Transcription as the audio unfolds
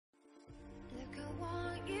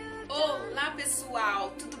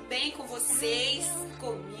pessoal, tudo bem com vocês?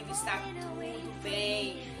 Comigo está tudo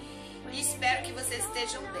bem e espero que vocês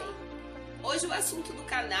estejam bem. Hoje o assunto do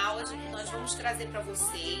canal, nós vamos trazer para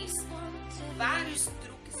vocês vários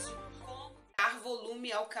truques de como dar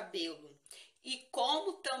volume ao cabelo e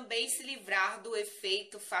como também se livrar do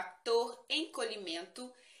efeito fator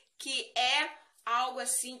encolhimento, que é algo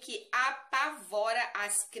assim que apavora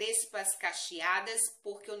as crespas cacheadas,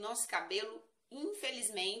 porque o nosso cabelo,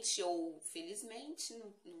 infelizmente ou felizmente,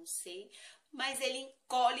 não sei, mas ele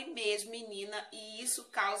encolhe mesmo, menina, e isso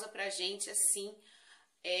causa pra gente assim,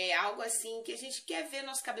 algo assim que a gente quer ver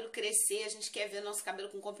nosso cabelo crescer, a gente quer ver nosso cabelo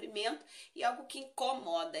com comprimento e algo que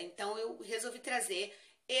incomoda. Então eu resolvi trazer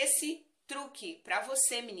esse truque pra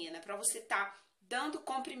você, menina, pra você tá dando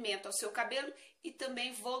comprimento ao seu cabelo e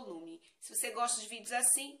também volume. Se você gosta de vídeos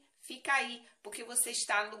assim, fica aí, porque você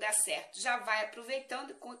está no lugar certo. Já vai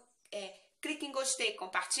aproveitando e clique em gostei,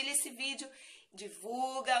 compartilha esse vídeo,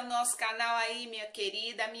 divulga o nosso canal aí, minha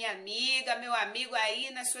querida, minha amiga, meu amigo aí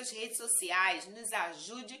nas suas redes sociais. Nos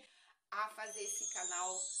ajude a fazer esse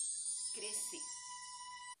canal crescer.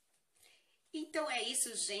 Então é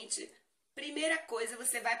isso, gente. Primeira coisa,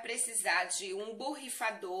 você vai precisar de um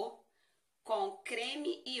borrifador com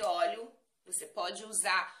creme e óleo. Você pode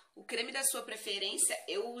usar o creme da sua preferência.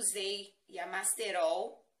 Eu usei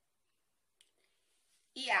Amasterol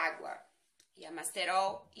e água.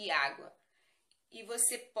 Amasterol e água. E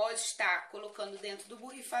você pode estar colocando dentro do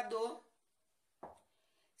borrifador.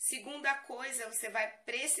 Segunda coisa, você vai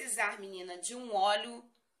precisar, menina, de um óleo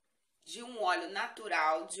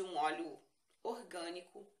natural, de um óleo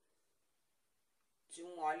orgânico, de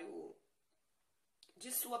um óleo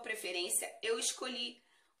de sua preferência. Eu escolhi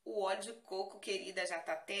o óleo de coco, querida,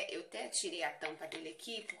 eu até tirei a tampa dele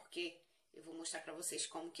aqui, porque eu vou mostrar pra vocês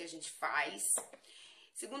como que a gente faz.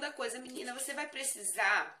 Segunda coisa, menina, você vai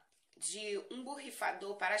precisar de um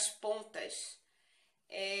borrifador para as pontas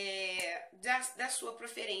da sua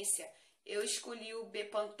preferência. Eu escolhi o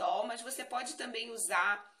Bepantriz, mas você pode também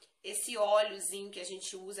usar esse óleozinho que a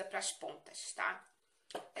gente usa para as pontas, tá?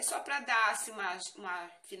 É só para dar assim, uma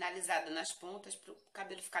finalizada nas pontas para o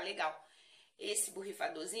cabelo ficar legal. Esse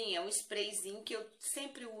borrifadorzinho é um sprayzinho que eu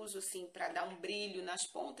sempre uso assim para dar um brilho nas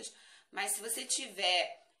pontas, mas se você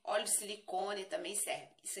tiver óleo de silicone também serve.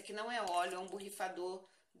 Isso aqui não é óleo, é um borrifador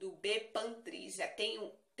do Bepantriz. Já tem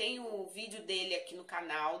o vídeo dele aqui no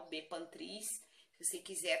canal, Bepantriz. Se você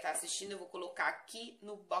quiser estar assistindo, eu vou colocar aqui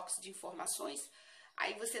no box de informações.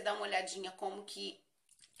 Aí você dá uma olhadinha como que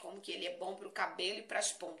ele é bom para o cabelo e para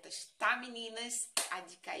as pontas, tá, meninas? A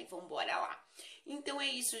dica aí, vambora lá. Então é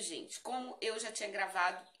isso, gente. Como eu já tinha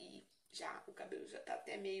gravado e o cabelo já tá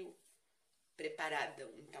até meio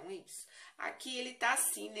preparadão, então é isso. Aqui ele tá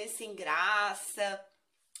assim, né, sem graça,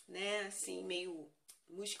 né, assim, meio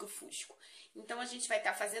musco-fusco. Então a gente vai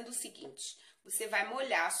estar fazendo o seguinte, você vai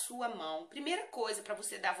molhar a sua mão. Primeira coisa, para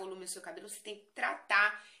você dar volume ao seu cabelo, você tem que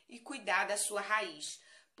tratar e cuidar da sua raiz.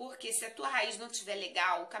 Porque se a tua raiz não estiver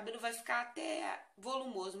legal, o cabelo vai ficar até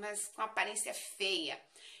volumoso, mas com aparência feia.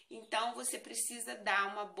 Então você precisa dar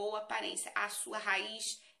uma boa aparência. A sua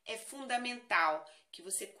raiz é fundamental que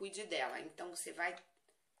você cuide dela. Então você vai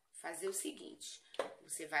fazer o seguinte,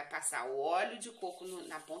 você vai passar o óleo de coco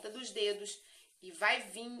na ponta dos dedos e vai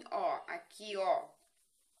vir, ó, aqui, ó,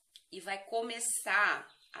 e vai começar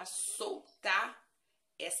a soltar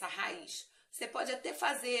essa raiz. Você pode até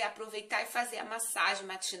aproveitar e fazer a massagem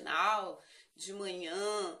matinal de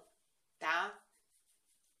manhã, tá?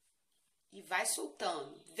 E vai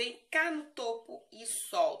soltando. Vem cá no topo e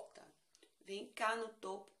solta. Vem cá no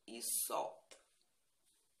topo e solta.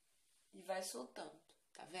 E vai soltando,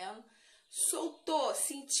 tá vendo? Soltou,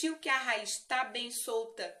 sentiu que a raiz tá bem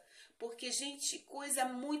solta. Porque, gente, coisa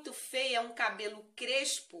muito feia é um cabelo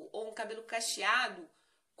crespo ou um cabelo cacheado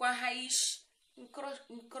com a raiz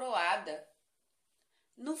encroada.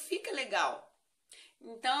 Não fica legal.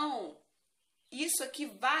 Então, isso aqui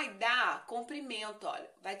vai dar comprimento,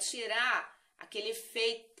 olha. Vai tirar aquele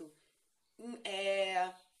efeito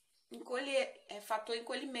fator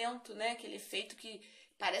encolhimento, né? Aquele efeito que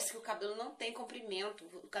parece que o cabelo não tem comprimento.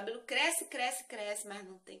 O cabelo cresce, cresce, cresce, mas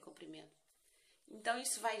não tem comprimento. Então,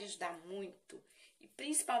 isso vai ajudar muito. E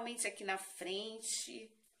principalmente aqui na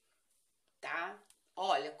frente, tá?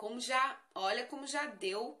 Olha como já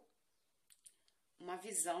deu uma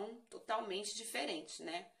visão totalmente diferente,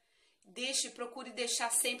 né? Procure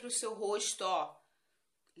deixar sempre o seu rosto, ó,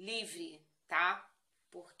 livre, tá?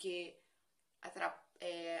 Porque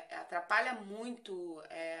atrapalha muito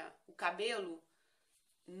o cabelo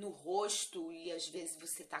no rosto e às vezes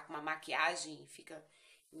você tá com uma maquiagem e fica...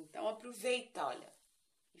 Então aproveita, olha,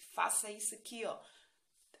 e faça isso aqui, ó.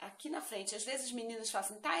 aqui na frente. Às vezes as meninas falam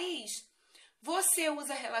assim, Thaís, você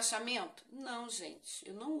usa relaxamento? Não, gente,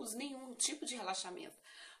 eu não uso nenhum tipo de relaxamento.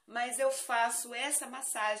 Mas eu faço essa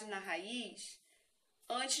massagem na raiz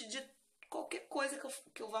antes de qualquer coisa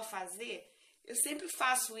que eu vá fazer. Eu sempre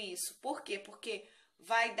faço isso. Por quê? Porque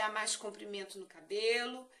vai dar mais comprimento no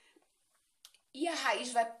cabelo e a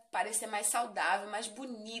raiz vai parecer mais saudável, mais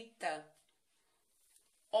bonita.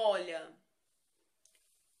 Olha,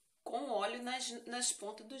 com óleo nas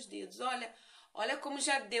pontas dos dedos. Olha como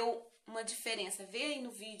já deu uma diferença. Vê aí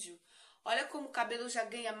no vídeo. Olha como o cabelo já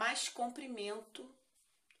ganha mais comprimento.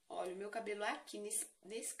 Olha, o meu cabelo aqui,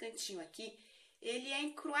 nesse cantinho aqui, ele é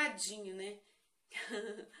encruadinho, né?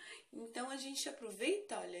 Então a gente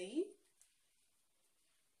aproveita, olha aí,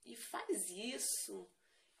 e faz isso.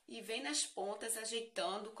 E vem nas pontas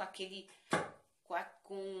ajeitando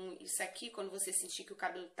com isso aqui, quando você sentir que o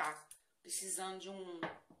cabelo tá precisando de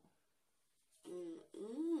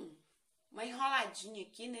uma enroladinha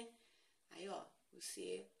aqui, né? Aí, ó,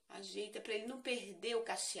 você ajeita para ele não perder o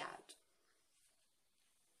cacheado.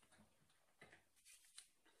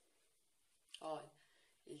 Olha,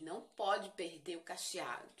 ele não pode perder o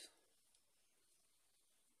cacheado,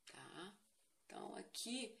 tá? Então,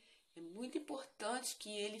 aqui é muito importante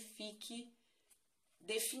que ele fique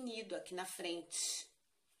definido aqui na frente,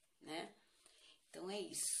 né? Então, é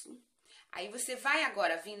isso. Aí, você vai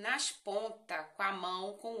agora vir nas pontas com a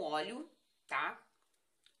mão, com óleo, tá?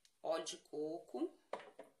 Óleo de coco.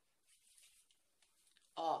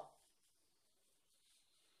 Ó.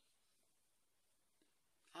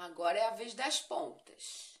 Agora é a vez das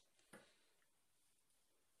pontas.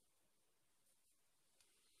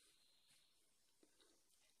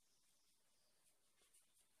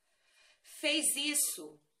 Fez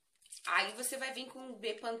isso, aí você vai vir com um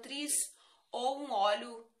Bepantriz ou um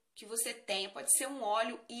óleo que você tenha. Pode ser um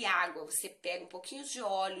óleo e água. Você pega um pouquinho de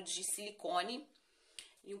óleo de silicone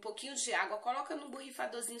e um pouquinho de água. Coloca num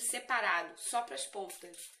borrifadorzinho separado, só para as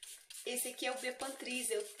pontas. Esse aqui é o Bepantriz,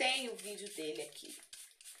 eu tenho o vídeo dele aqui.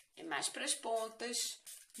 É mais para as pontas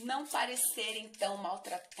não parecerem tão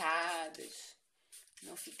maltratadas,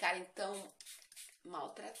 não ficarem tão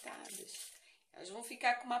maltratadas. Elas vão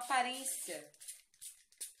ficar com uma aparência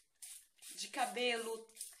de cabelo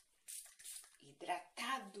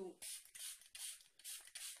hidratado.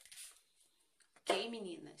 Ok,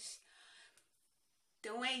 meninas?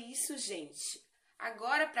 Então é isso, gente.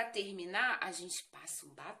 Agora, para terminar, a gente passa um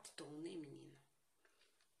batom, né, menina?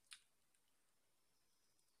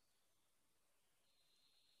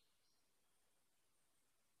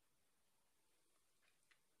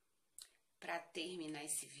 Para terminar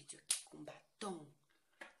esse vídeo aqui com batom.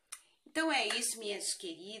 Então é isso, minhas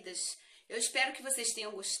queridas. Eu espero que vocês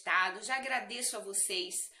tenham gostado. Já agradeço a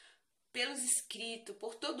vocês pelos inscritos,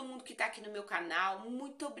 por todo mundo que está aqui no meu canal.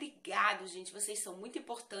 Muito obrigado, gente. Vocês são muito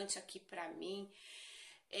importantes aqui para mim.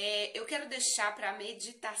 Eu quero deixar para a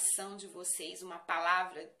meditação de vocês uma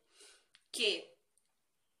palavra que,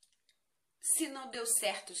 se não deu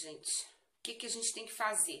certo, gente, o que a gente tem que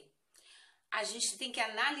fazer? A gente tem que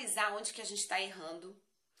analisar onde que a gente está errando,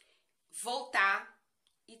 voltar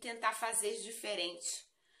e tentar fazer diferente.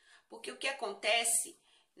 Porque o que acontece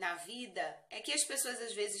na vida é que as pessoas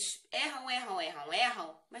às vezes erram,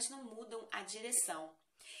 mas não mudam a direção.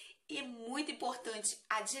 E é muito importante,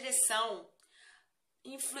 a direção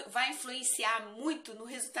vai influenciar muito no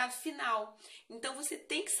resultado final. Então você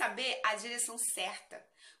tem que saber a direção certa,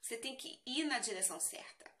 você tem que ir na direção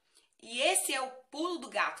certa. E esse é o pulo do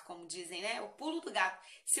gato, como dizem, né? O pulo do gato.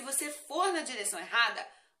 Se você for na direção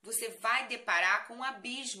errada, você vai deparar com um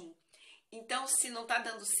abismo. Então, se não está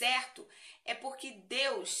dando certo, é porque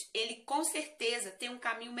Deus, Ele com certeza tem um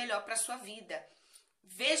caminho melhor para a sua vida.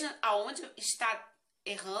 Veja aonde está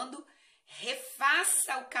errando,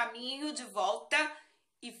 refaça o caminho de volta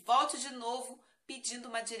e volte de novo pedindo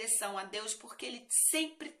uma direção a Deus, porque Ele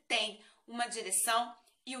sempre tem uma direção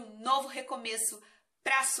e um novo recomeço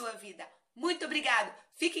para a sua vida. Muito obrigado.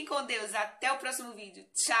 Fiquem com Deus. Até o próximo vídeo.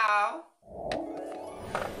 Tchau.